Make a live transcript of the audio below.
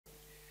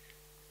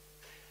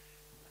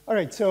All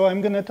right, so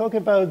I'm going to talk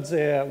about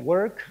the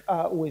work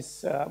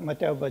with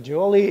Matteo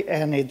Baggioli,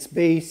 and it's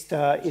based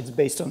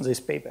on this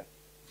paper.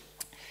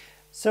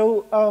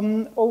 So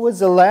over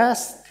the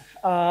last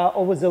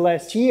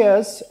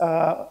years,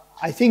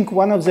 I think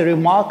one of the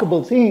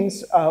remarkable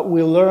things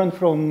we learned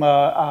from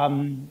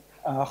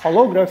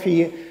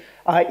holography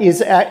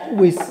is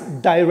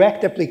with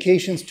direct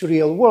applications to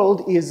real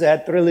world is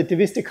that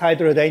relativistic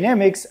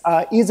hydrodynamics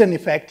is an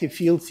effective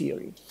field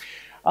theory.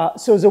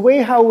 So the way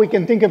how we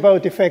can think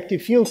about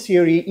effective field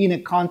theory in a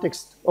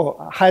context, or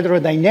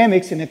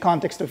hydrodynamics in a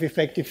context of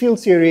effective field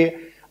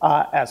theory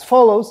as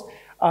follows.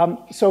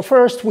 So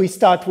first we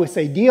start with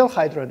ideal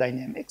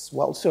hydrodynamics.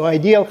 Well, so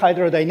ideal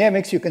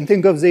hydrodynamics, you can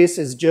think of this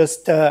as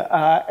just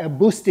a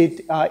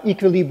boosted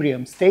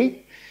equilibrium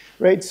state,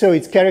 right? So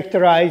it's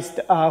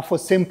characterized for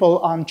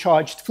simple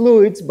uncharged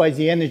fluids by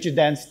the energy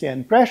density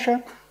and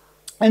pressure.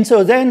 And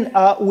so then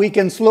we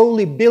can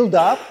slowly build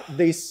up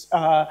this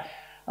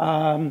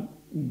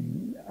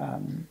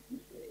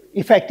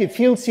effective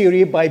field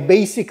theory by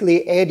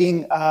basically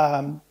adding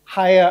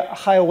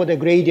higher order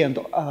gradient,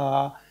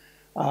 higher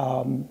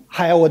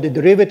order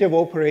derivative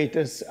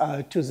operators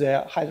to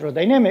the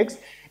hydrodynamics.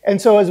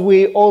 And so as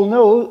we all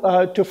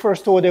know, to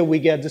first order we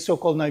get the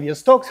so-called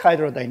Navier-Stokes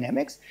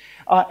hydrodynamics.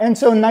 And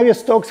so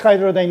Navier-Stokes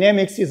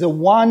hydrodynamics is a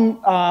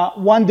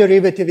one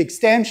derivative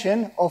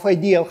extension of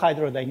ideal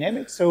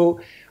hydrodynamics. So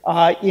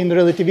in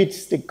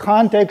relativistic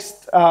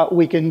context,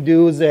 we can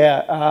do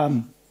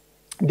the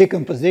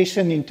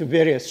decomposition into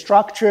various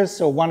structures.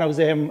 So one of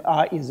them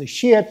is a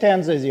shear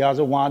tensor, the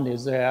other one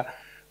is a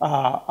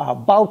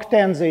bulk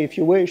tensor, if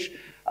you wish.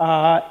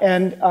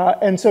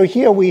 And so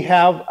here we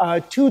have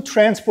two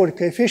transport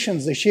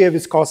coefficients, the shear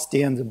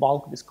viscosity and the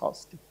bulk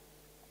viscosity.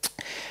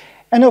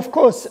 And of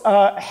course,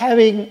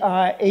 having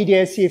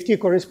ADS-CFT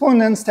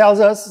correspondence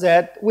tells us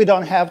that we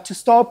don't have to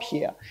stop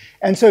here.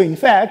 And so in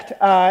fact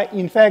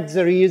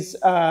there is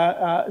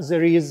an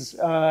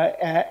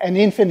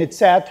infinite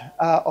set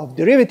of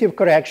derivative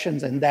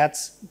corrections, and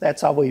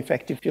that's our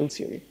effective field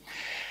theory.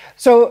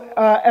 So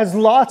as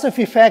lots of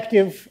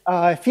effective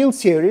field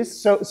theories,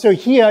 so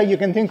here you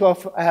can think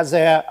of as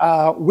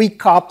a weak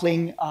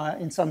coupling,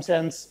 in some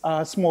sense,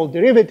 small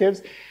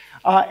derivatives.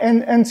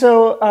 And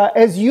so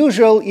as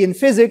usual in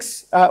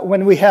physics,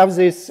 when we have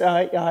this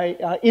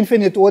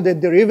infinite order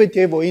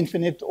derivative or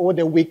infinite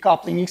order weak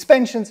coupling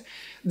expansions,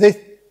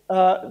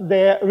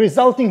 the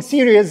resulting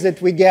series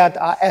that we get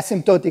are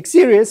asymptotic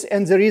series,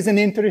 and there is an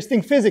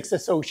interesting physics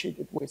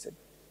associated with it.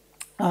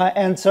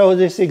 And so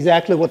this is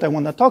exactly what I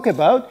want to talk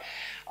about.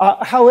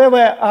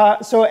 However,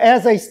 so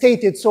as I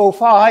stated so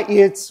far,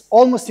 it's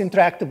almost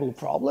intractable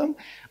problem.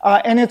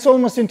 And it's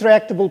almost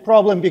intractable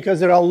problem because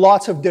there are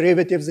lots of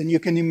derivatives, and you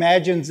can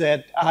imagine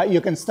that you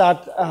can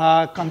start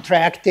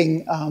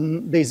contracting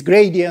these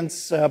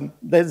gradients.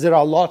 There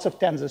are lots of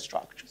tensor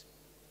structures.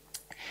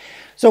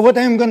 So what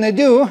I'm going to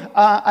do,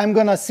 I'm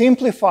going to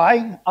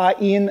simplify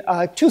in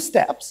two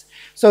steps.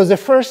 So the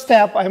first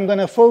step, I'm going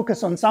to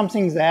focus on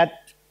something that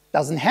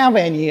doesn't have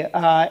any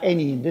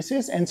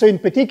indices. And so in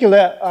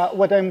particular,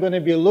 what I'm going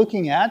to be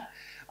looking at,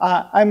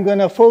 I'm going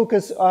to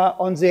focus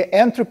on the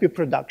entropy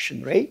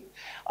production rate.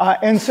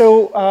 And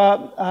so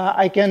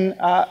I can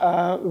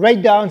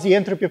write down the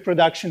entropy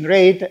production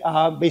rate,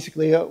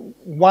 basically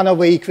 1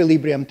 over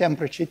equilibrium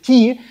temperature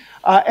T,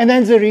 and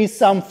then there is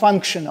some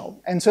functional.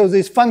 And so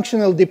this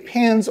functional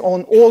depends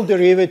on all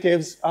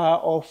derivatives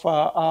of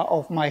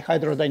my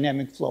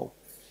hydrodynamic flow.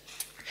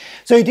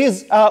 So it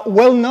is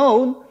well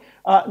known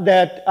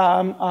that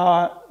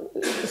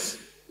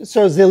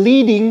so the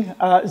leading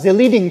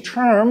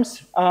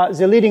terms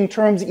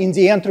in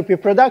the entropy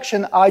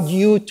production are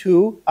due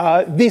to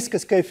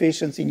viscous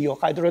coefficients in your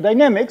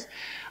hydrodynamics.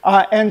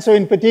 And so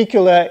in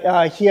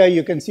particular, here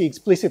you can see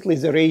explicitly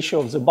the ratio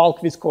of the bulk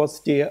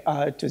viscosity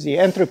to the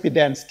entropy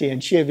density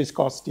and shear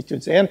viscosity to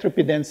the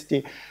entropy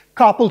density,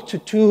 coupled to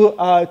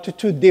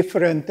two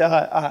different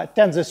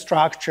tensor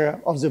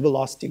structure of the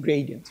velocity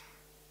gradients.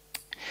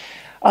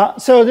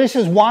 So this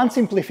is one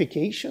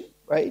simplification,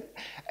 right?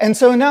 And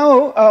so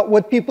now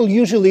what people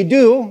usually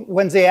do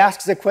when they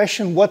ask the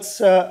question, what's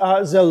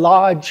the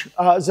large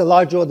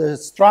order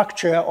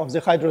structure of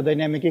the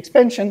hydrodynamic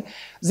expansion,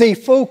 they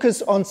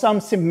focus on some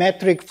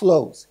symmetric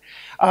flows.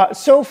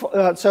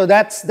 So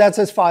that's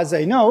as far as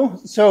I know.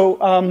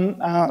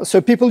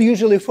 So people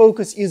usually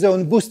focus either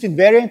on boost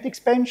invariant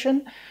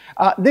expansion.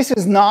 This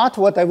is not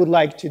what I would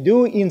like to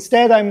do.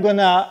 Instead, I'm going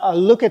to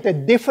look at a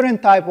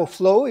different type of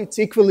flow. It's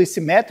equally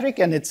symmetric,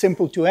 and it's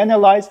simple to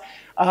analyze.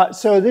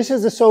 So this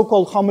is the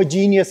so-called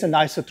homogeneous and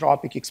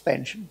isotropic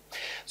expansion.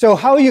 So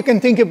how you can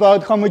think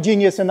about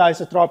homogeneous and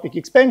isotropic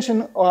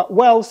expansion?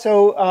 Well,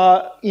 so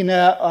in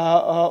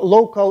a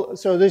local,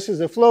 so this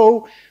is a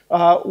flow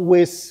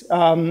with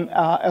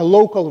a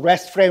local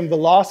rest frame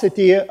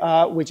velocity,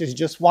 which is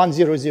just 1,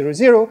 0, 0,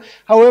 0.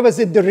 However,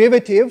 the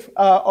derivative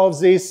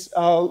of this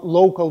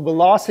local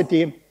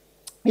velocity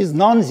is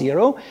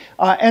non-zero,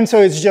 and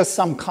so it's just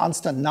some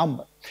constant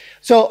number.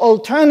 So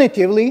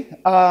alternatively,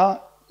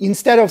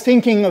 instead of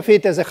thinking of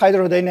it as a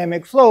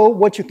hydrodynamic flow,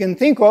 what you can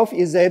think of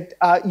is that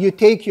you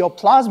take your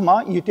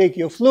plasma, you take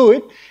your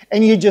fluid,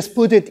 and you just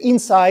put it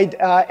inside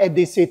a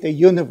de Sitter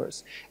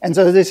universe. And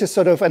so this is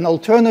sort of an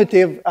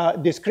alternative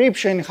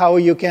description how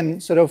you can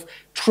sort of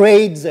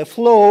trade the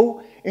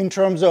flow in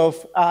terms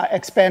of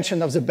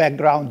expansion of the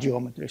background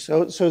geometry.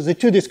 So the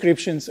two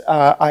descriptions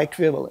are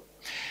equivalent.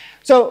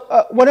 So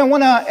what I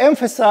want to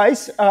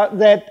emphasize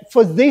that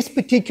for this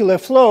particular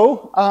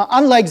flow,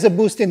 unlike the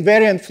boost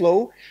invariant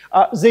flow,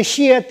 the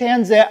shear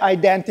tensor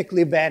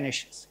identically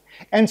vanishes.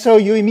 And so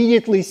you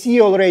immediately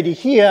see already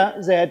here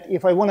that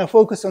if I want to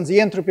focus on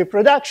the entropy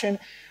production,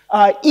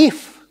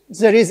 if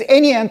there is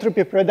any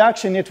entropy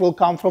production, it will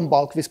come from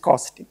bulk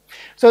viscosity.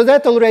 So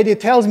that already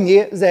tells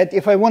me that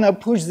if I want to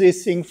push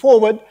this thing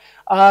forward,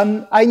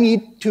 I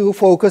need to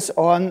focus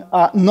on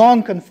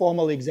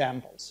non-conformal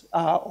examples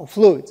of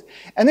fluids.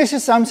 And this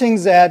is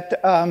something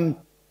that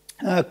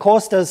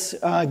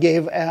Kostas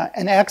gave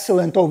an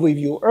excellent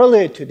overview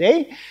earlier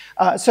today.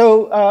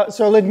 So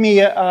let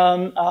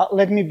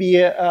me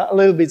be a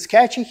little bit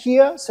sketchy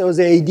here. So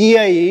the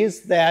idea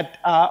is that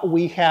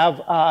we have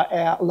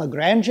a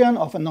Lagrangian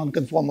of a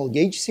non-conformal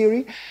gauge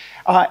theory.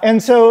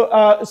 And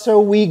so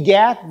we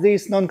get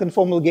this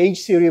non-conformal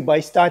gauge theory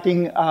by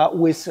starting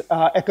with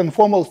a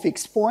conformal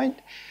fixed point.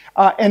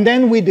 And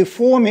then we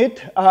deform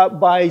it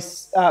by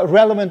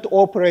relevant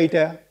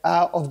operator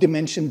of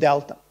dimension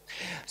delta.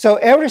 So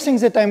everything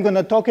that I'm going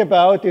to talk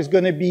about is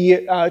going to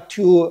be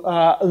to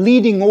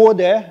leading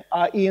order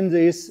in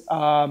this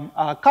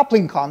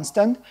coupling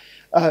constant.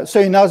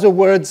 So in other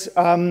words,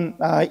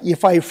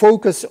 if I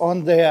focus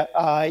on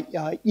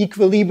the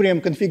equilibrium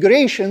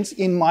configurations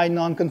in my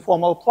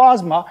non-conformal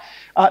plasma,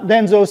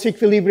 then those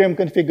equilibrium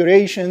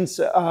configurations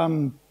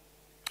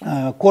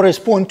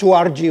correspond to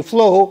RG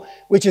flow,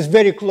 which is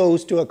very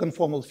close to a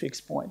conformal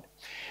fixed point.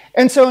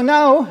 And so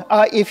now,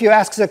 if you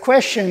ask the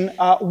question,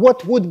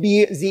 what would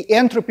be the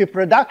entropy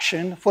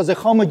production for the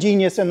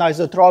homogeneous and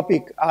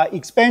isotropic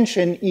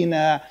expansion in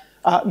a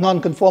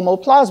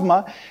non-conformal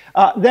plasma,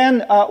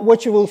 then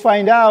what you will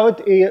find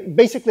out is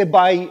basically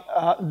by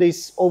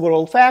this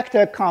overall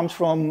factor comes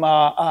from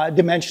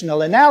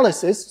dimensional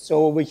analysis.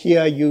 So over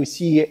here you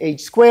see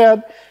h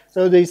squared.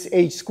 So this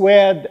h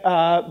squared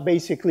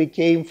basically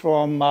came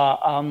from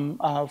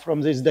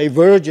this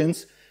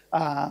divergence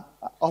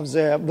of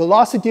the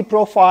velocity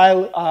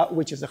profile,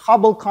 which is a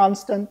Hubble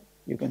constant.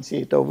 You can see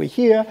it over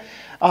here.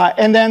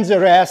 And then the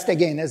rest,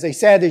 again, as I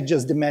said, is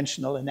just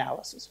dimensional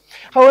analysis.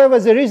 However,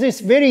 there is this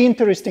very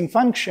interesting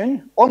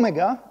function,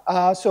 omega.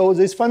 So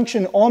this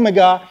function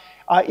omega,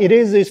 it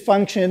is this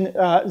function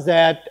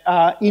that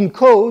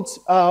encodes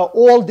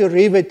all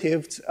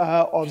derivatives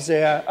of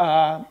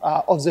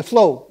the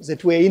flow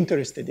that we're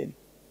interested in.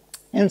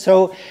 And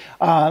so,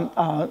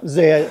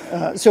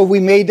 so we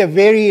made a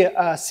very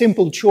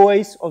simple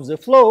choice of the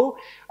flow,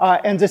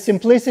 and the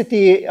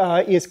simplicity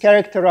is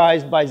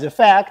characterized by the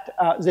fact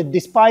that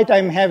despite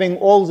I'm having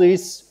all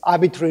these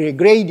arbitrary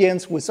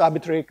gradients with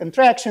arbitrary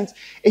contractions,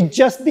 it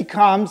just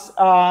becomes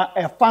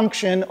a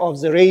function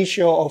of the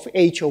ratio of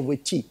h over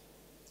t.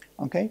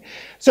 Okay,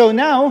 so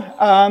now,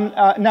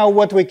 now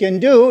what we can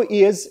do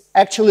is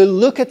actually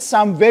look at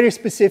some very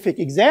specific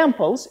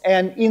examples,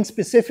 and in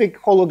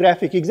specific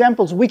holographic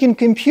examples, we can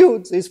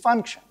compute this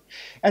function.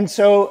 And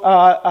so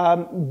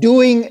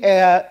doing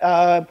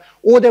a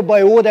order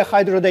by order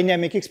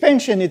hydrodynamic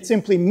expansion, it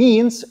simply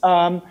means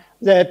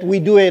that we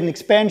do an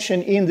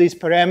expansion in this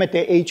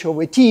parameter h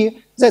over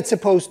t that's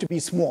supposed to be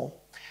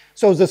small.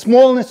 So the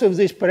smallness of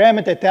this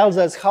parameter tells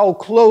us how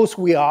close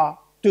we are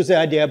to the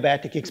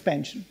adiabatic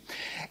expansion.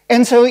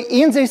 And so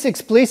in these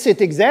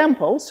explicit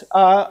examples,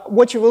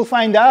 what you will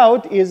find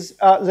out is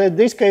that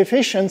this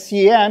coefficient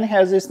Cn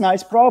has this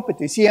nice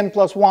property. Cn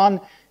plus 1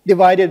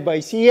 divided by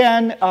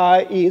Cn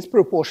is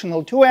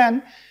proportional to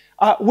n,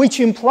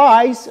 which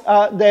implies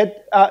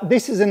that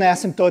this is an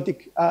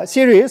asymptotic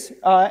series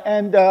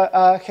and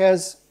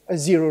has a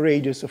zero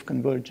radius of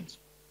convergence.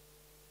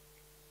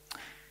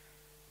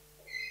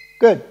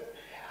 Good.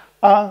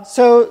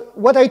 So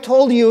what I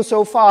told you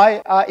so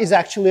far is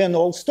actually an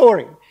old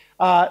story.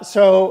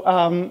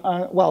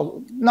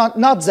 Well,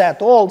 not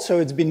that old, so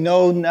it's been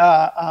known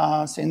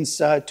since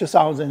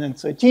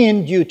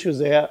 2013 due to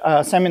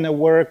the seminal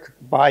work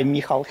by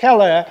Michal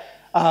Heller,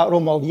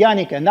 Romuald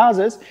Janik, and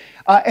others.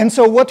 And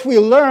so what we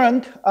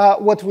learned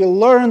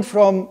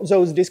from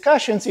those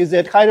discussions is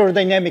that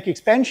hydrodynamic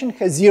expansion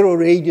has zero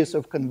radius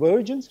of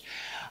convergence.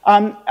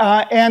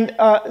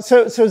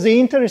 So the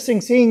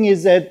interesting thing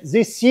is that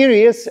this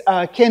series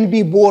can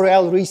be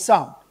Borel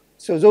resummed.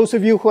 So those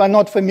of you who are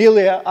not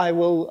familiar, I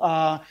will,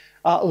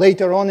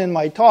 later on in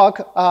my talk,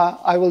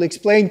 I will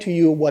explain to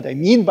you what I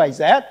mean by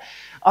that.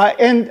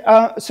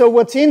 So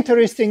what's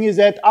interesting is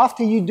that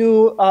after you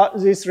do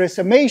this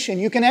resummation,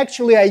 you can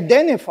actually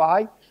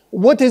identify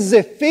what is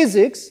the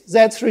physics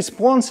that's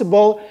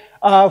responsible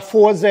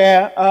for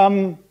the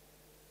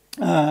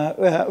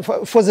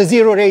for the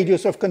zero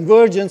radius of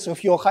convergence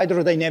of your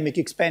hydrodynamic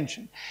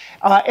expansion.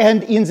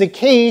 And in the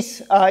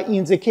case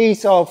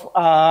of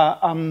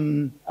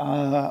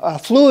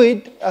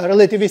fluid,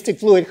 relativistic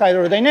fluid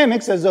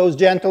hydrodynamics, as those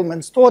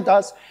gentlemen taught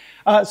us,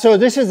 so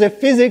this is the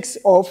physics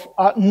of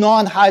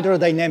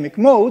non-hydrodynamic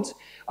modes.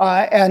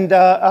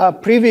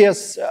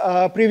 Previous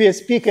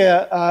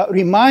speaker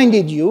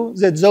reminded you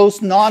that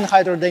those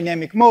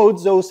non-hydrodynamic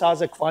modes, those are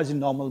the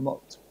quasi-normal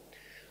modes.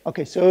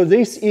 Okay, so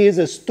this is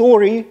a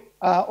story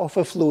of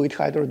a fluid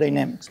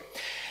hydrodynamics.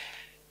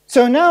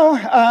 So now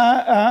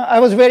I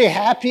was very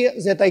happy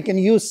that I can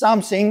use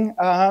something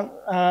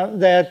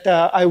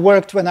that I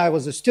worked when I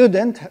was a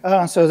student.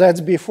 So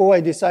that's before I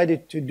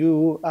decided to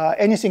do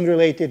anything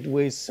related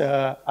with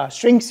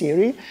string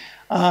theory.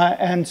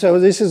 And so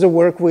this is a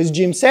work with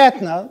Jim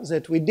Satner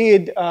that we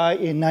did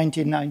in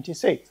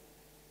 1996.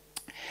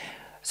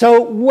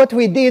 So what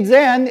we did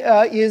then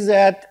is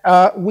that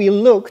we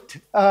looked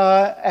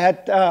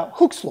at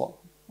Hooke's law.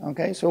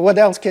 Okay, so what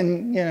else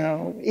can,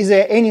 is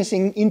there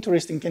anything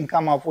interesting can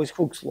come up with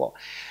Hooke's law?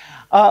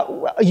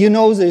 You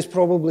know this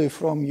probably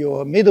from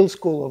your middle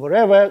school or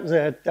wherever,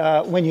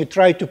 that when you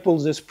try to pull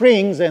the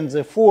springs, then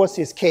the force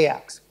is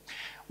kx.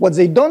 What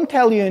they don't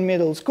tell you in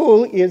middle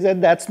school is that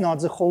that's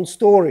not the whole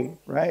story,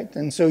 right?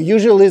 And so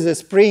usually the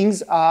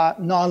springs are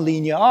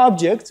nonlinear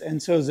objects,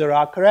 and so there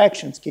are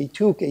corrections,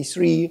 K2,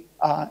 K3,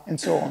 and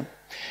so on.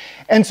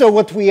 And so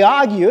what we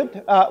argued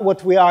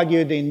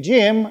in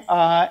Jim,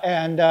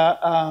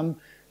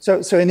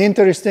 so an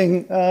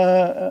interesting,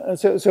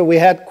 so we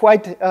had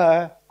quite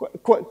a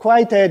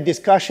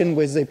discussion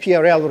with the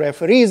PRL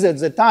referees at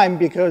the time,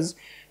 because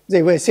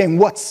they were saying,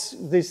 what's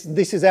this?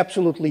 This is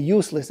absolutely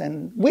useless,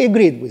 and we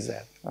agreed with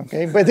that.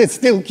 Okay, but it's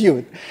still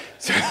cute.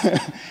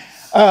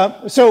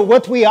 So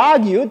what we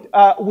argued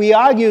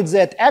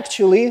that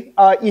actually,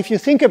 if you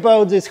think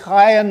about these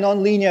higher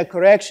nonlinear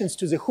corrections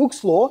to the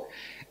Hooke's law,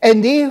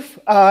 and if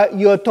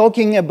you're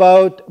talking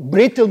about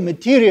brittle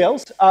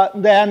materials,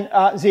 then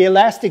the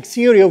elastic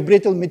theory of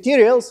brittle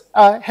materials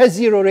has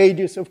zero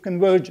radius of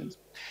convergence.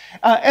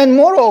 And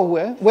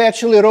moreover, we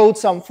actually wrote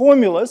some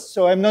formulas,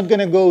 so I'm not going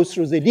to go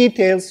through the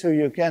details, so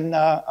you can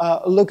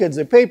look at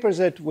the papers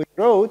that we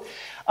wrote.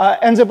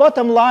 And the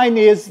bottom line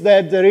is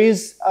that there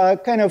is a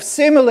kind of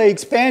similar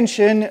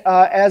expansion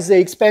as the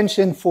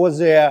expansion for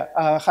the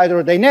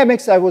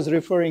hydrodynamics I was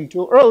referring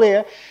to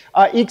earlier,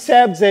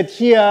 except that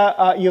here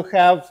you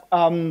have,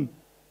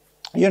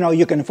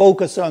 you can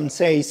focus on,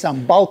 say,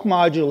 some bulk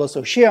modulus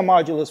or shear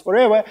modulus,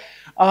 whatever.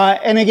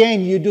 And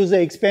again, you do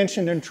the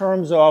expansion in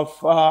terms of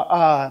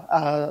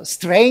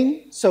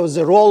strain. So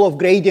the role of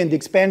gradient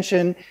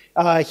expansion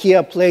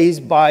here plays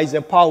by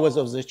the powers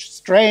of the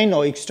strain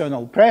or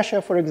external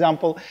pressure, for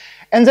example.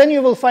 And then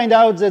you will find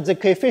out that the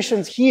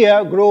coefficients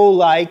here grow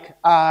like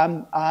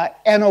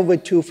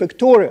n/2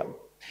 factorial.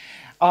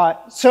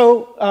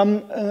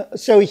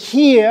 So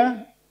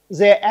here,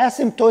 the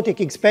asymptotic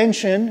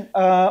expansion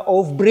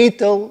of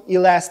brittle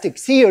elastic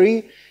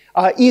theory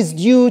is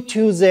due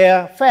to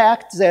the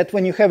fact that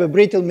when you have a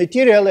brittle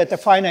material at a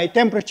finite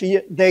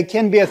temperature, there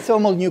can be a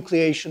thermal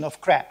nucleation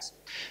of cracks.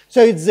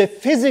 So it's the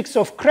physics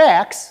of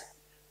cracks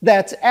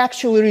that's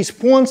actually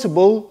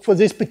responsible for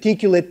these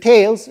particular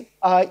tails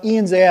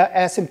in the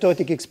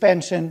asymptotic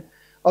expansion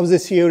of the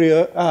theory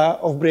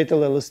of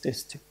brittle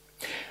elasticity.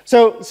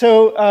 So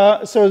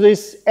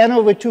this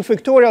n/2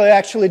 factorial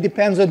actually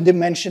depends on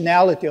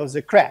dimensionality of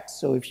the cracks.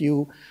 So if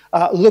you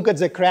look at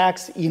the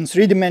cracks in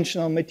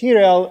three-dimensional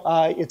material,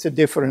 it's a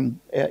different,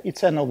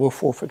 it's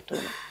n/4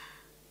 factorial.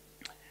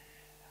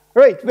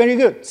 Right, very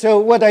good. So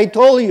what I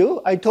told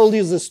you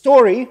the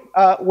story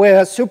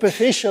where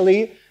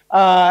superficially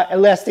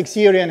elastic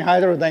theory and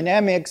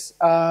hydrodynamics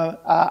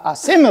are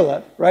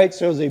similar, right?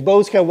 So they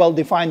both have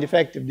well-defined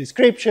effective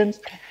descriptions.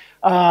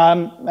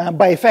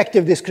 By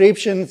effective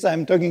descriptions,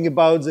 I'm talking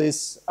about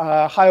this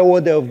high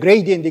order of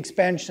gradient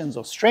expansions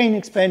or strain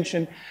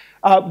expansion.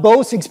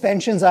 Both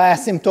expansions are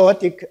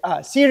asymptotic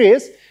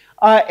series,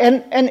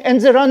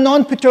 and there are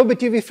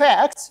non-perturbative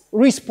effects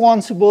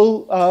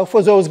responsible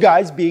for those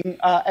guys being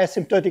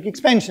asymptotic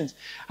expansions.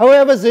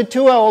 However, the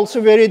two are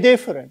also very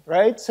different,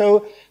 right?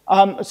 So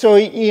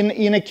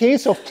in a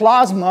case of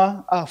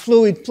plasma,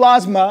 fluid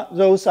plasma,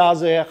 those are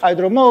the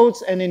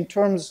hydromodes, and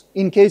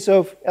in case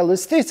of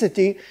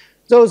elasticity,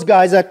 those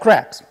guys are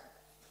cracks.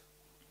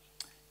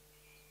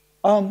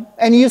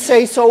 And you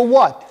say, so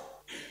what?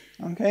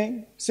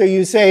 Okay, so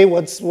you say,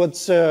 what's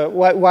the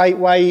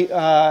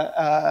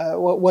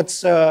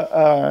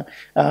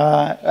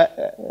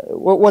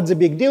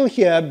big deal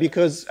here?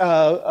 Because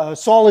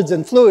solids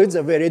and fluids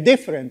are very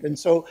different, and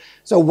so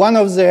one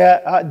of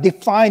the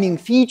defining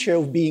features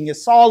of being a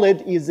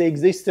solid is the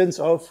existence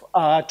of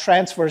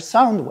transverse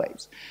sound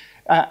waves.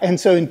 And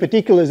so in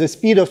particular, the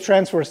speed of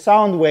transverse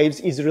sound waves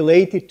is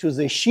related to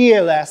the shear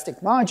elastic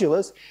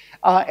modulus.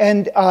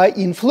 And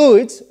in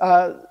fluids,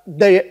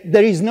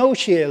 there is no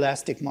shear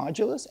elastic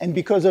modulus. And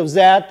because of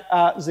that,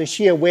 the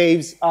shear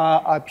waves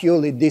are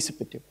purely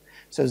dissipative.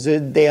 So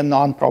they are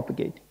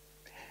non-propagating.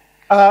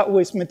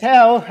 with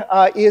Matteo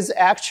is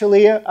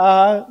actually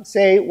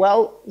say,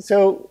 well,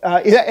 so,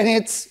 and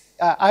it's,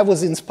 I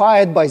was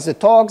inspired by the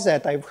talks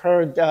that I've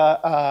heard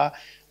by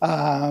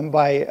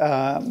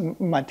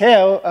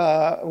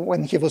Matteo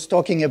when he was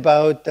talking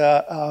about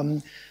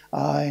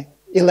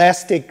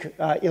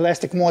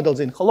elastic models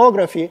in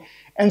holography.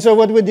 And so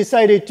what we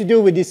decided to do,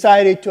 we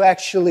decided to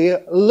actually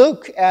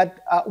look at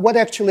what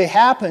actually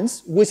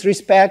happens with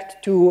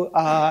respect to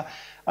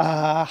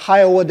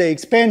higher order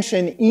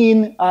expansion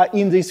in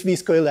these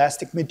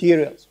viscoelastic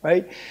materials,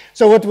 right?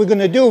 So what we're going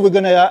to do, we're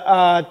going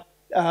to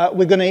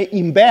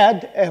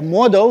embed a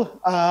model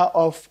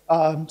of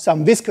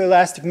some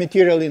viscoelastic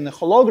material in the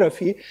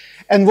holography.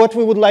 And what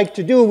we would like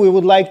to do, we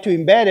would like to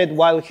embed it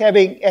while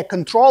having a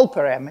control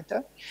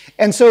parameter.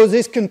 And so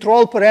this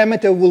control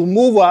parameter will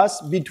move us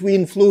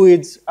between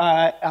fluids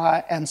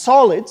and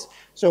solids,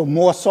 so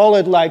more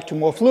solid-like to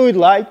more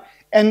fluid-like.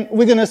 And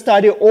we're going to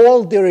study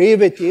all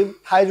derivative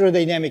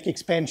hydrodynamic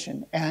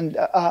expansion. And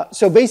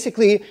so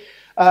basically,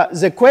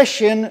 the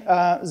question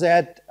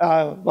that,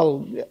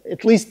 well,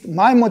 at least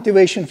my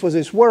motivation for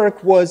this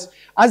work was,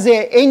 are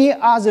there any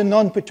other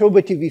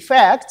non-perturbative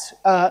effects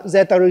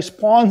that are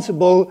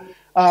responsible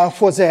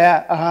for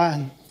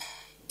the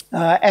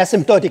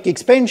asymptotic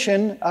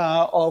expansion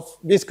of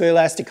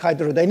viscoelastic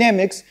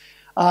hydrodynamics?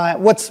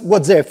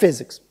 What's their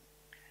physics?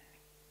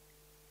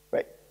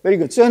 Right, very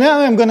good. So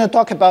now I'm going to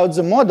talk about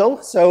the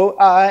model. So,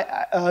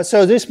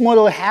 so this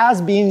model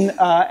has been,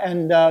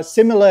 and a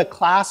similar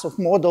class of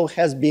model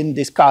has been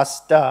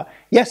discussed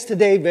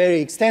yesterday very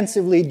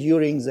extensively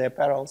during the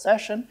parallel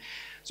session.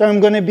 So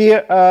I'm going to be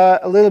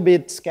a little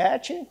bit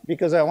sketchy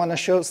because I want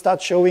to start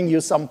showing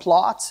you some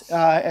plots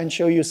and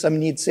show you some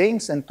neat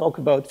things and talk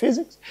about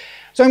physics.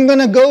 So I'm going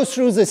to go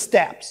through the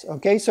steps,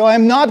 okay? So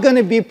I'm not going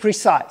to be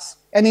precise.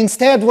 And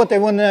instead, what I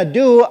want to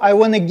do, I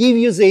want to give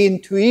you the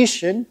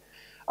intuition.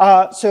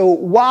 So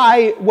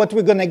what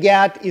we're going to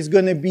get is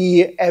going to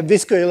be a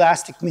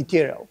viscoelastic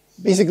material.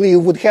 Basically,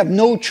 you would have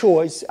no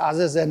choice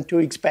other than to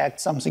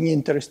expect something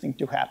interesting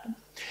to happen.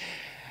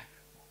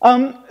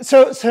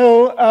 So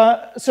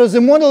the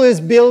model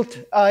is built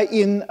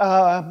in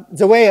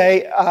the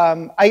way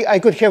I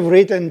could have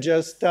written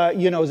just,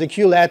 you know, the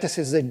Q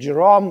lattices that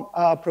Jerome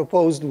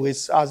proposed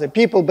with other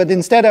people, but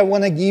instead I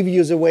want to give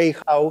you the way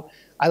how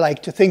I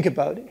like to think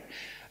about it.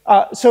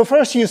 So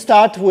first you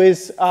start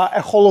with a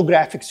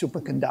holographic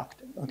superconductor.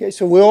 Okay,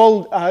 so we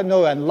all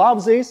know and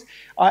love this.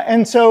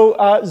 And so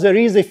there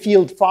is a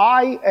field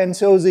phi, and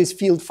so this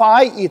field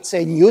phi, it's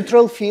a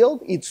neutral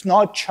field. It's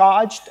not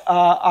charged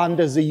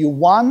under the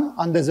U1,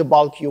 under the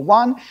bulk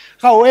U1.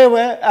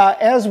 However,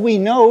 as we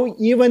know,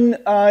 even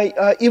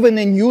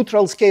a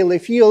neutral scalar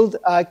field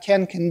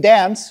can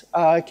condense,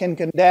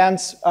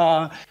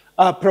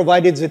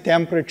 provided the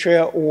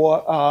temperature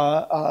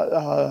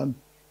or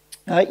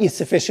is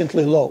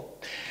sufficiently low.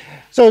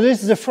 So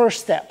this is the first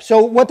step.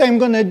 So what I'm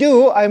going to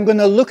do, I'm going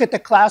to look at a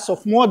class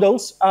of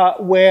models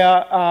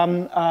where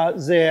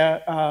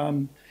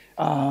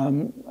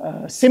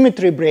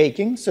symmetry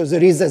breaking. So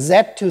there is a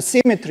Z2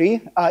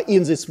 symmetry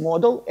in this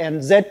model,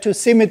 and Z2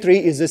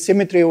 symmetry is a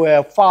symmetry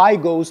where phi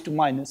goes to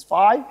minus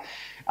phi.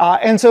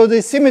 And so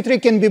the symmetry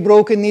can be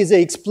broken either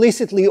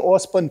explicitly or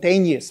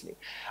spontaneously.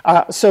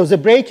 So the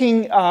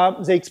breaking,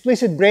 the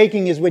explicit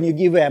breaking is when you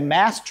give a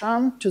mass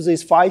term to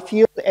this phi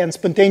field, and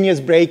spontaneous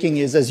breaking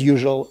is, as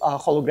usual, a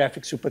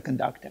holographic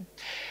superconductor.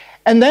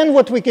 And then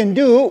what we can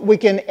do, we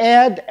can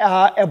add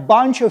a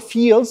bunch of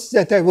fields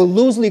that I will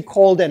loosely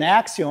call an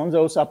axion,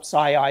 those are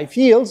psi I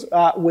fields,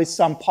 with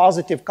some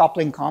positive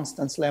coupling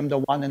constants, lambda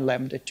 1 and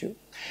lambda 2.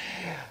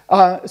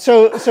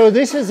 So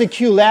this is the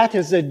Q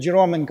lattice that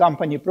Jerome and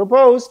company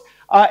proposed.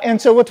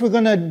 And so what we're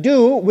going to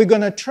do, we're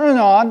going to turn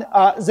on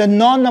the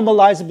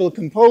non-normalizable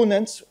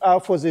components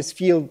for this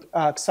field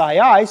psi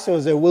I. So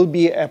there will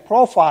be a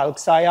profile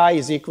psi I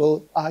is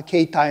equal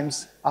k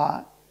times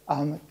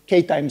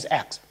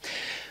x.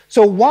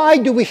 So why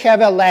do we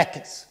have a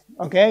lattice?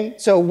 Okay,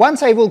 so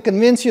once I will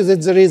convince you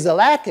that there is a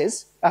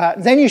lattice,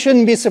 then you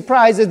shouldn't be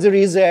surprised that there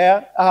is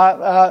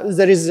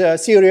a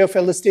theory of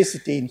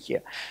elasticity in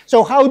here.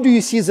 So how do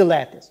you see the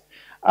lattice?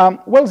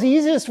 Well, the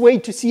easiest way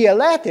to see a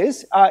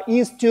lattice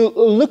is to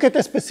look at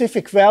a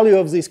specific value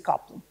of this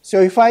coupling. So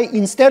if I,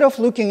 instead of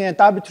looking at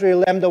arbitrary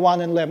lambda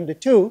 1 and lambda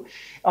 2,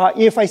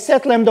 if I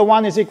set lambda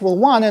 1 is equal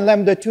 1 and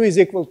lambda 2 is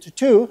equal to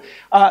 2,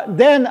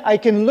 then I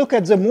can look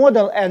at the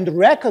model and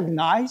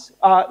recognize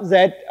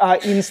that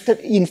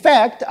in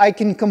fact, I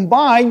can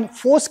combine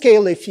 4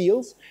 scalar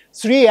fields,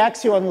 3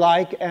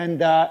 axion-like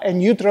and a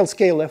neutral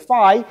scalar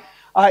phi,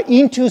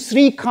 into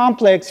 3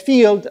 complex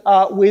fields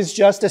with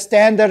just a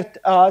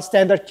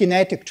standard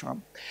kinetic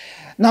term.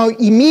 Now,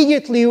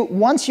 immediately,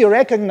 once you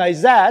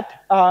recognize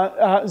that,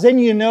 then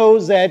you know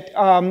that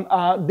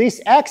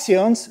these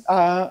axions,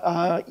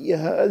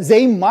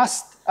 they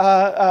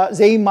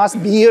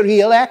must be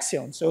real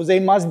axions, so they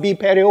must be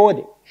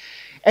periodic.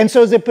 And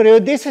so the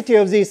periodicity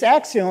of these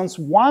axions,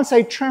 once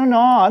I turn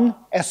on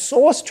a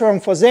source term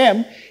for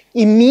them,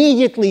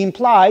 immediately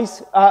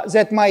implies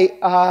that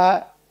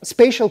my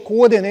spatial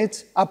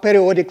coordinates are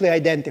periodically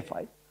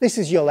identified. This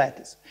is your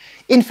lattice.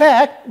 In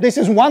fact, this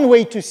is one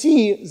way to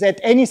see that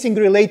anything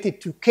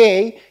related to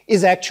K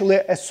is actually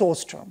a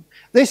source term.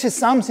 This is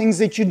something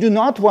that you do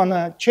not want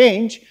to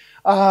change,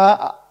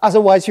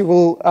 otherwise you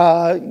will,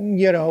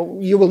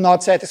 you will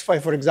not satisfy,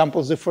 for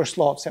example, the first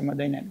law of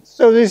thermodynamics.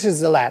 So this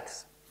is the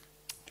lattice.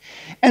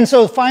 And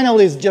so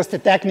finally, it's just a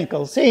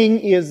technical thing,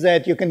 is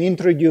that you can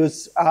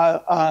introduce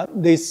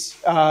this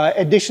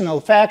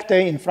additional factor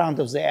in front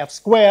of the f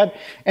squared,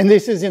 and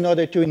this is in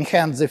order to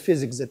enhance the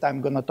physics that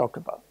I'm going to talk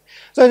about.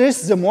 So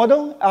this is the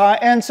model,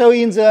 and so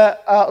in the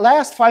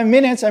last 5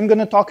 minutes, I'm going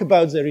to talk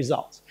about the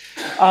results.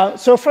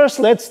 So first,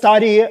 let's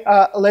study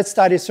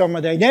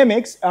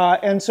thermodynamics,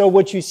 and so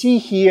what you see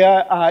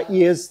here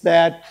is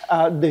that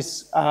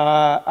this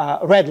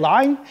red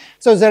line.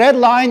 So the red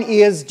line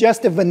is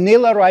just a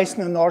vanilla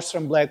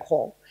Reissner-Nordstrom black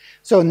hole.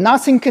 So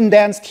nothing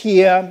condensed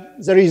here.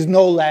 There is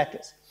no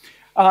lattice,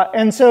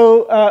 and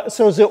so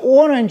the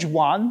orange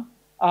one.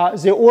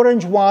 The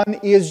orange one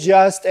is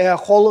just a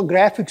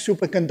holographic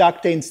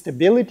superconductor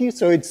instability.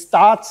 So it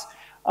starts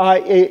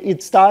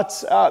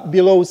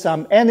below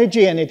some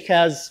energy, and it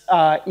has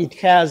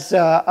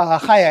a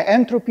higher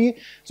entropy.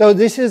 So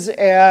this is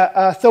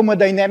a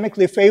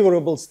thermodynamically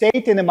favorable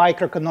state in a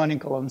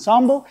microcanonical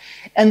ensemble.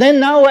 And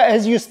then now,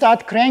 as you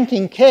start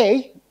cranking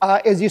K,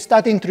 as you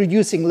start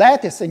introducing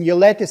lattice, and your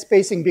lattice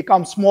spacing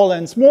becomes smaller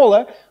and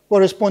smaller,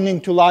 corresponding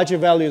to larger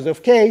values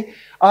of K,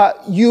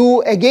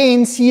 you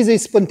again see the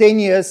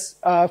spontaneous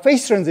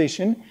phase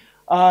transition,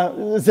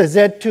 the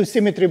Z2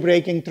 symmetry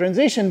breaking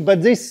transition,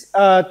 but this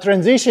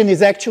transition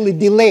is actually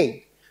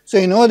delayed. So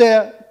in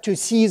order to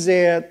see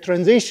the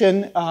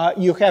transition,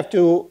 you have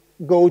to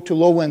go to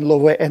lower and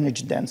lower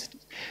energy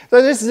densities.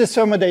 So this is the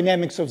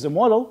thermodynamics of the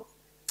model.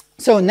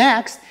 So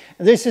next,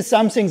 this is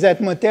something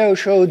that Matteo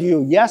showed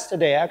you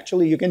yesterday.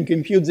 Actually, you can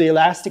compute the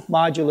elastic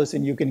modulus,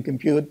 and you can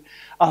compute,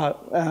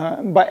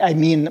 I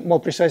mean more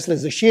precisely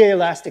the shear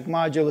elastic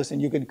modulus,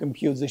 and you can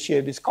compute the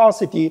shear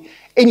viscosity,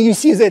 and you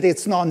see that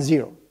it's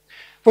non-zero.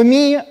 For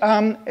me,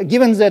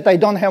 given that I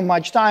don't have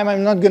much time,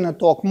 I'm not going to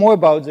talk more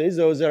about this,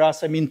 though there are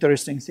some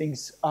interesting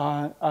things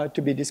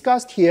to be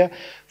discussed here.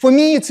 For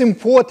me, it's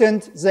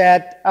important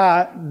that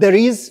there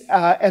is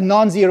a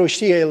non-zero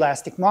shear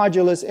elastic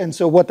modulus, and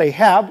so what I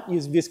have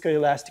is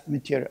viscoelastic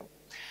material.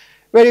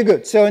 Very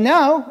good. So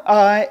now,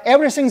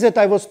 everything that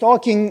I was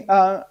talking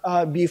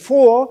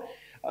before,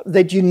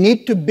 that you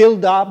need to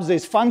build up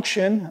this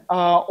function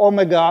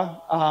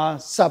omega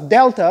sub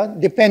delta,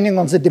 depending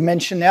on the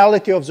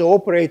dimensionality of the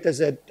operator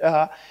that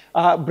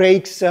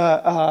breaks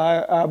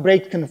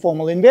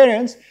conformal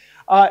invariance.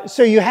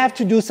 So you have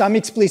to do some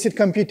explicit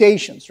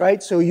computations,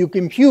 right? So you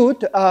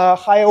compute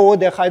higher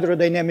order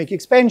hydrodynamic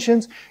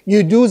expansions,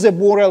 you do the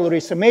Borel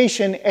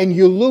resummation, and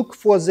you look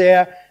for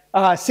their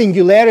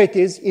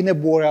singularities in a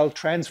Borel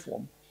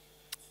transform.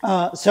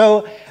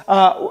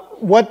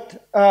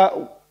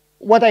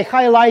 What I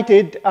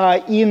highlighted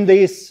in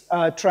this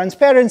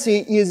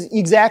transparency is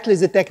exactly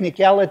the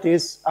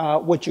technicalities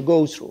what you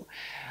go through.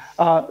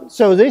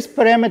 So this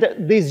parameter,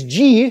 this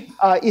G,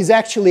 is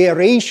actually a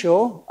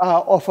ratio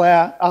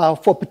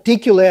for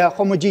particular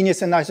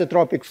homogeneous and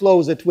isotropic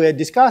flows that we're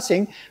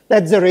discussing.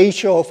 That's the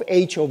ratio of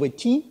H over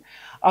T.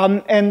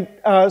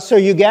 So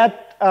you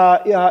get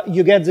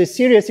the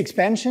series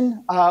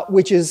expansion,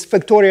 which is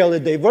factorially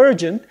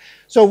divergent.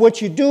 So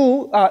what you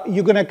do,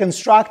 you're going to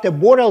construct a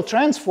Borel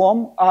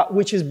transform,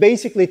 which is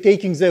basically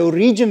taking the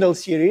original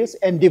series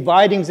and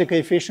dividing the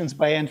coefficients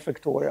by n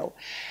factorial.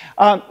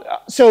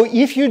 So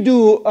if you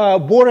do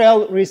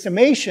Borel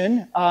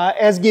resummation,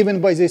 as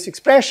given by this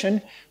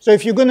expression, so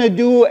if you're going to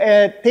do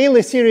a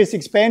Taylor series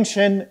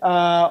expansion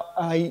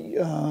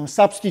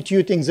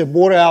substituting the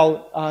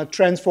Borel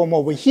transform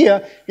over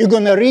here, you're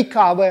going to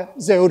recover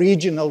the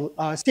original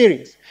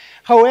series.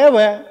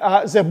 However,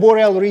 the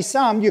Borel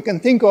resum you can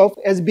think of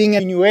as being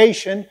a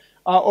continuation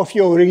of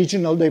your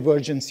original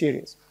divergent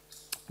series.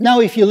 Now,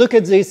 if you look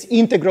at this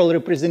integral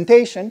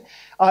representation,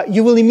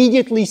 you will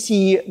immediately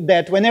see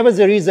that whenever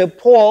there is a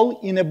pole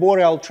in a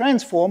Borel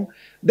transform,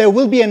 there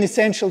will be an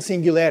essential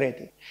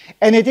singularity.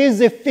 And it is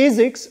the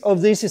physics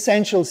of this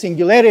essential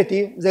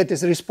singularity that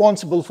is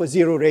responsible for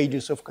zero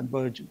radius of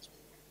convergence.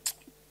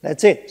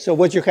 That's it. So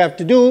what you have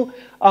to do,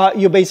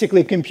 you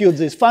basically compute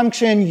this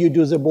function, you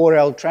do the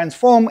Borel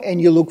transform, and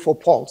you look for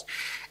poles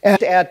at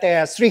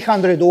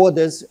 300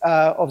 orders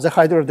of the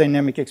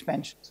hydrodynamic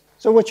expansions.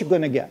 So what you're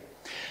going to get?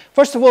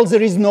 First of all,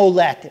 there is no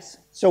lattice.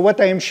 So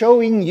what I am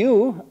showing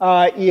you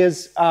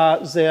is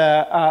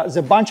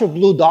the bunch of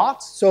blue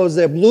dots. So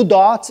the blue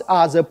dots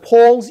are the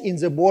poles in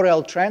the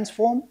Borel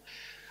transform.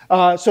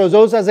 So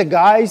those are the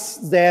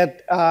guys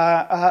that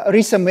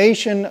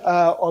resummation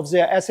of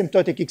the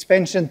asymptotic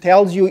expansion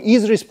tells you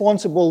is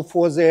responsible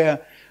for the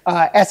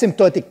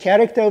asymptotic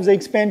character of the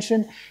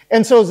expansion.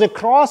 And so the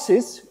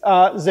crosses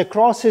are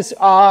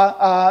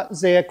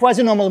the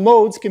quasi-normal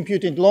modes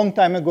computed a long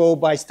time ago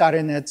by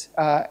Starinets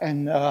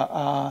and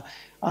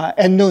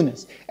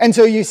Nunes. And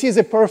so you see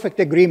the perfect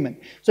agreement.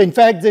 So in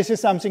fact, this is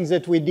something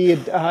that we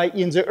did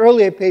in the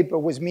earlier paper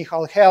with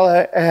Michal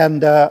Heller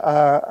and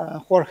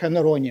Jorge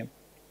Noronha.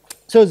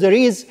 So there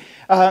is,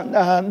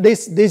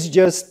 this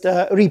just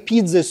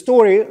repeats the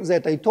story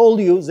that I told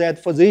you,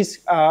 that for this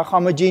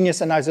homogeneous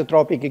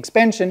anisotropic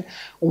expansion,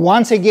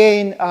 once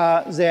again,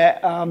 the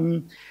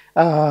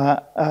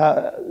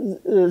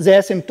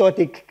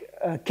asymptotic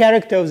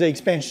character of the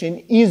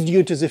expansion is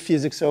due to the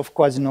physics of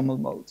quasi-normal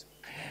modes.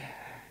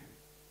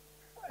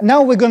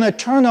 Now we're going to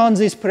turn on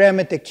this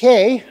parameter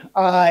k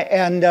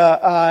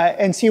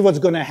and see what's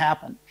going to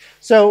happen.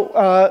 So,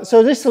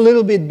 this is a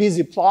little bit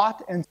busy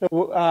plot, and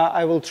so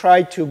I will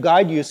try to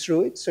guide you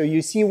through it. So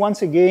you see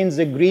once again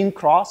the green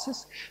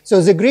crosses.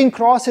 So the green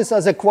crosses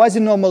are the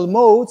quasi-normal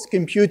modes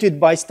computed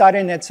by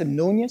Starinets and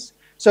Nunes.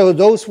 So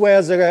those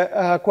were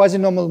the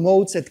quasi-normal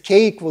modes at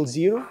k equals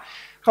 0.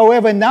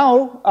 However,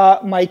 now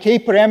my k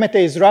parameter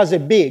is rather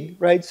big,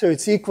 right? So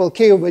it's equal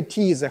k over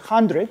t is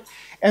 100.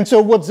 And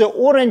so what the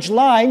orange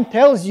line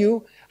tells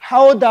you,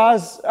 how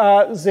does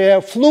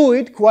the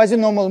fluid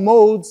quasi-normal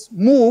modes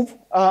move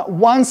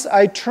once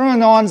I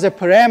turn on the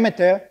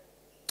parameter,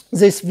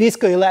 this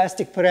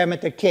viscoelastic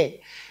parameter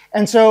k.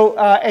 And so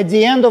at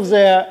the end of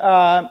the,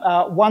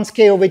 once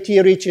k over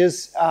t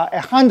reaches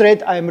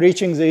 100, I'm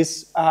reaching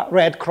this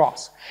red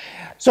cross.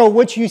 So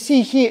what you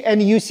see here, and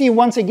you see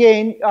once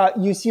again,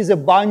 you see the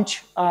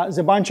bunch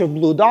of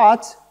blue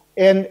dots,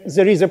 and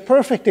there is a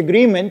perfect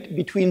agreement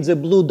between the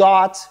blue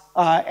dots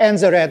and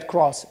the red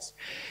crosses.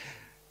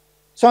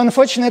 So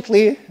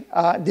unfortunately,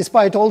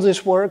 despite all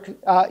this work,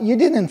 you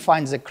didn't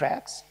find the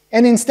cracks.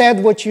 And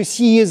instead, what you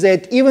see is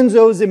that even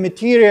though the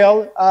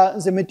material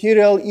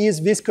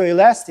is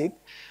viscoelastic,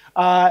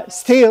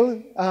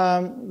 still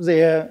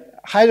the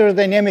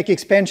hydrodynamic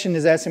expansion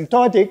is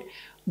asymptotic,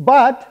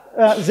 but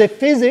the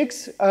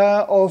physics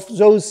of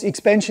those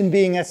expansion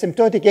being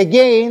asymptotic,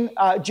 again,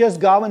 are just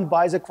governed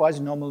by the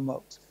quasi-normal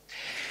modes.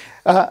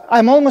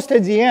 I'm almost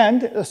at the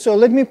end, so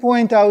let me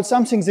point out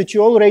something that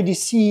you already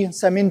see,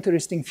 some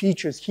interesting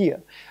features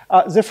here.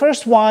 The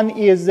first one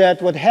is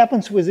that what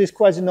happens with these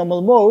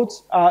quasi-normal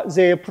modes,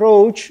 they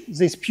approach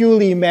this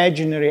purely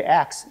imaginary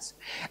axis.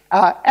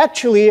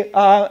 Actually,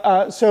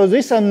 so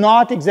these are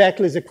not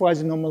exactly the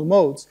quasi-normal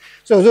modes.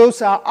 So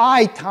those are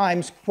I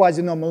times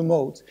quasi-normal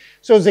modes.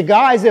 So the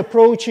guys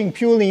approaching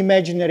purely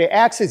imaginary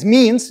axis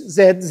means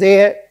that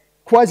their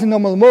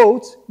quasi-normal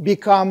modes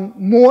become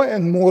more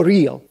and more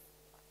real.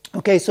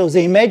 Okay, so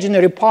the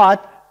imaginary part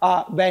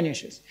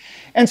vanishes.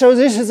 And so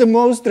this is the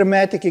most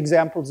dramatic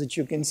example that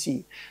you can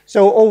see.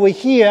 So over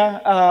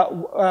here,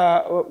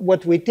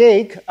 what we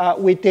take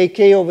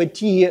k over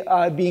t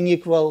being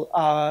equal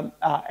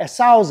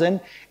 1,000,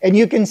 and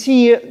you can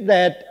see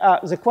that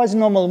the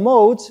quasi-normal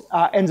modes,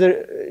 and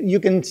you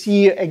can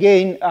see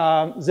again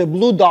the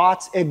blue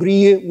dots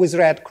agree with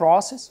red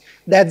crosses.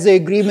 That's the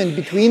agreement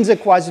between the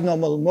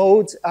quasi-normal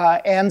modes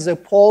and the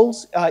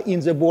poles in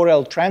the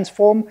Borel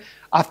transform.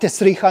 After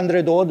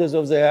 300 orders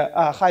of the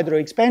hydro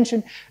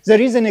expansion, there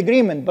is an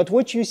agreement. But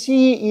what you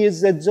see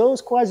is that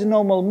those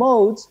quasi-normal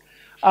modes,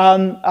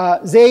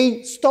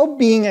 they stop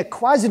being a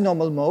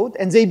quasi-normal mode,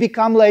 and they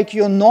become like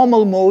your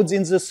normal modes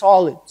in the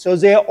solid. So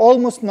they are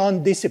almost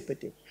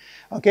non-dissipative.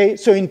 Okay,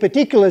 so in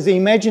particular, the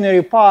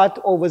imaginary part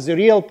over the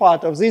real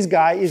part of this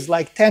guy is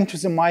like 10 to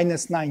the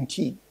minus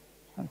 19.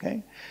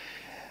 Okay.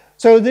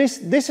 So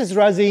this is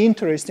rather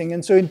interesting,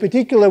 and so in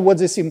particular what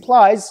this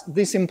implies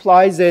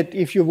that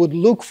if you would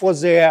look for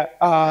the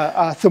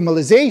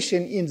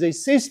thermalization in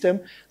this system,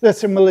 the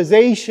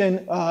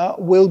thermalization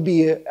will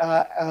be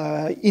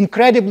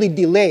incredibly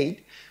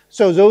delayed.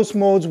 So those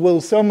modes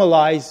will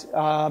thermalize,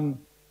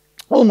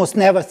 almost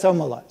never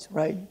thermalize,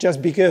 right?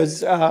 Just because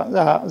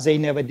they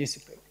never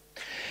dissipate.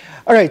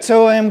 All right,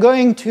 so I'm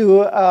going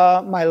to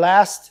my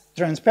last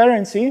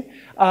transparency.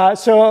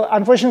 So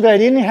unfortunately, I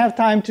didn't have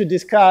time to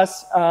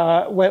discuss,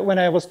 when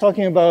I was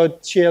talking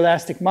about shear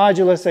elastic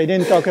modulus, I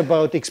didn't talk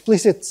about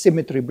explicit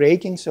symmetry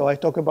breaking, so I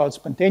talk about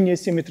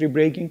spontaneous symmetry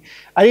breaking.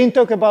 I didn't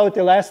talk about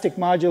elastic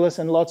modulus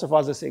and lots of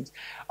other things.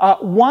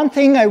 One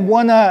thing I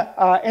want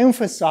to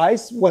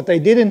emphasize, what I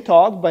didn't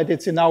talk, but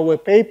it's in our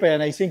paper,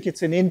 and I think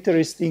it's an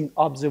interesting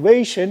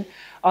observation,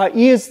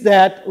 is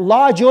that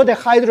large order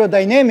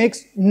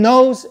hydrodynamics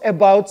knows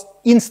about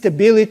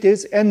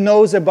instabilities and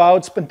knows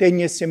about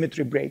spontaneous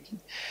symmetry breaking.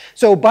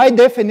 So by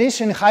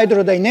definition,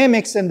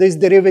 hydrodynamics and this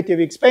derivative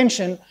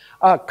expansion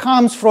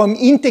comes from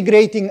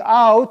integrating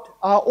out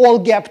all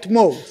gapped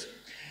modes.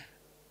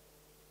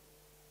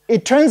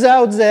 It turns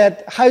out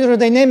that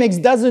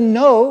hydrodynamics doesn't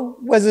know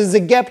whether the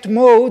gapped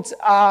modes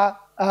are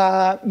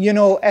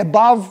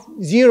above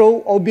 0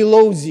 or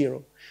below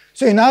 0.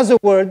 So in other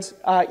words,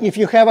 if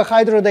you have a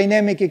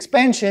hydrodynamic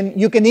expansion,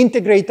 you can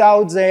integrate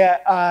out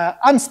the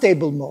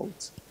unstable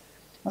modes.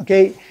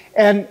 Okay,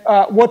 and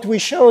what we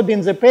showed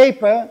in the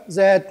paper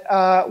that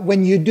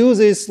when you do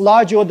this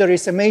large order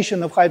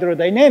resummation of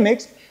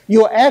hydrodynamics,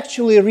 you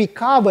actually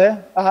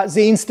recover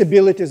the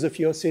instabilities of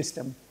your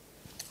system.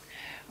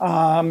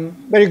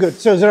 Very good.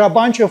 So there are a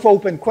bunch of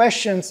open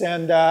questions,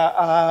 and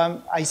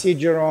I see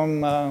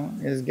Jerome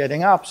is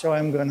getting up, so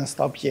I'm going to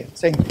stop here.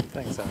 Thank you.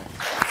 Thanks, Alex.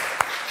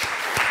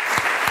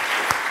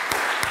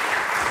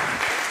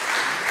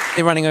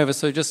 We're running over,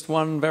 so just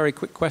one very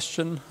quick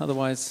question.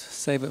 Otherwise,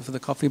 save it for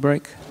the coffee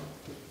break.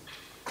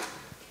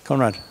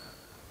 Conrad.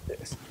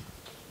 Yes.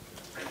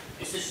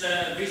 Is this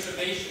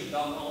reservation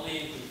done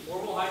only in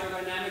formal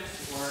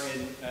hydrodynamics or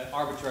in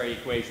arbitrary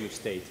equation of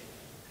state?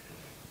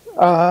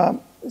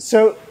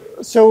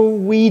 So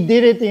we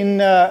did it in,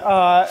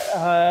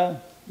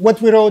 what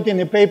we wrote in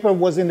the paper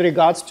was in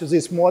regards to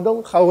this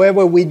model.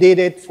 However, we did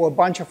it for a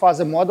bunch of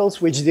other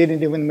models which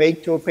didn't even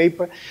make to a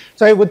paper.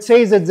 So I would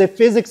say that the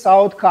physics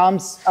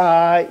outcomes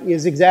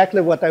is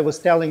exactly what I was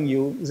telling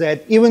you,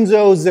 that even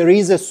though there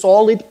is a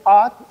solid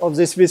part of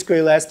this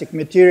viscoelastic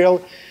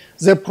material,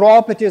 the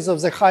properties of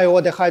the high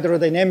order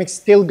hydrodynamics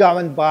still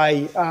governed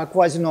by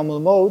quasi-normal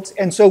modes.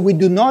 And so we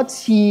do not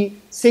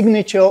see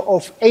signature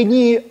of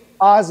any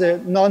other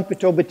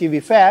non-perturbative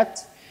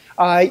effects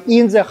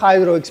in the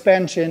hydro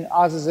expansion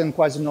other than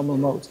quasi-normal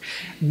modes.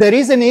 There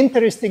is an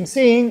interesting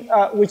thing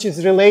which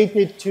is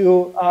related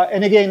to,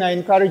 and again, I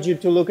encourage you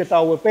to look at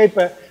our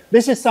paper.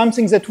 This is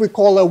something that we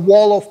call a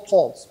wall of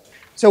poles.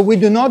 So we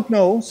do not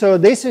know. So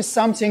this is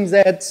something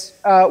that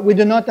we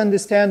do not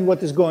understand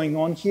what is going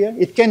on here.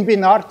 It can be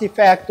an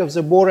artifact of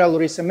the Borel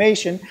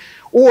resummation,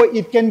 or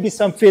it can be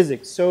some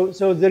physics.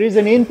 So there is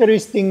an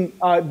interesting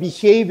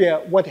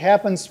behavior, what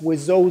happens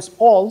with those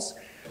poles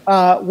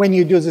when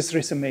you do this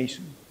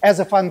resummation as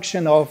a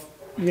function of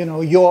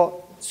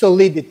your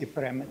solidity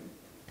parameter.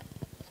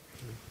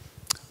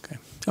 Okay.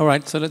 All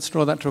right, so let's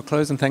draw that to a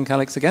close and thank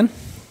Alex again.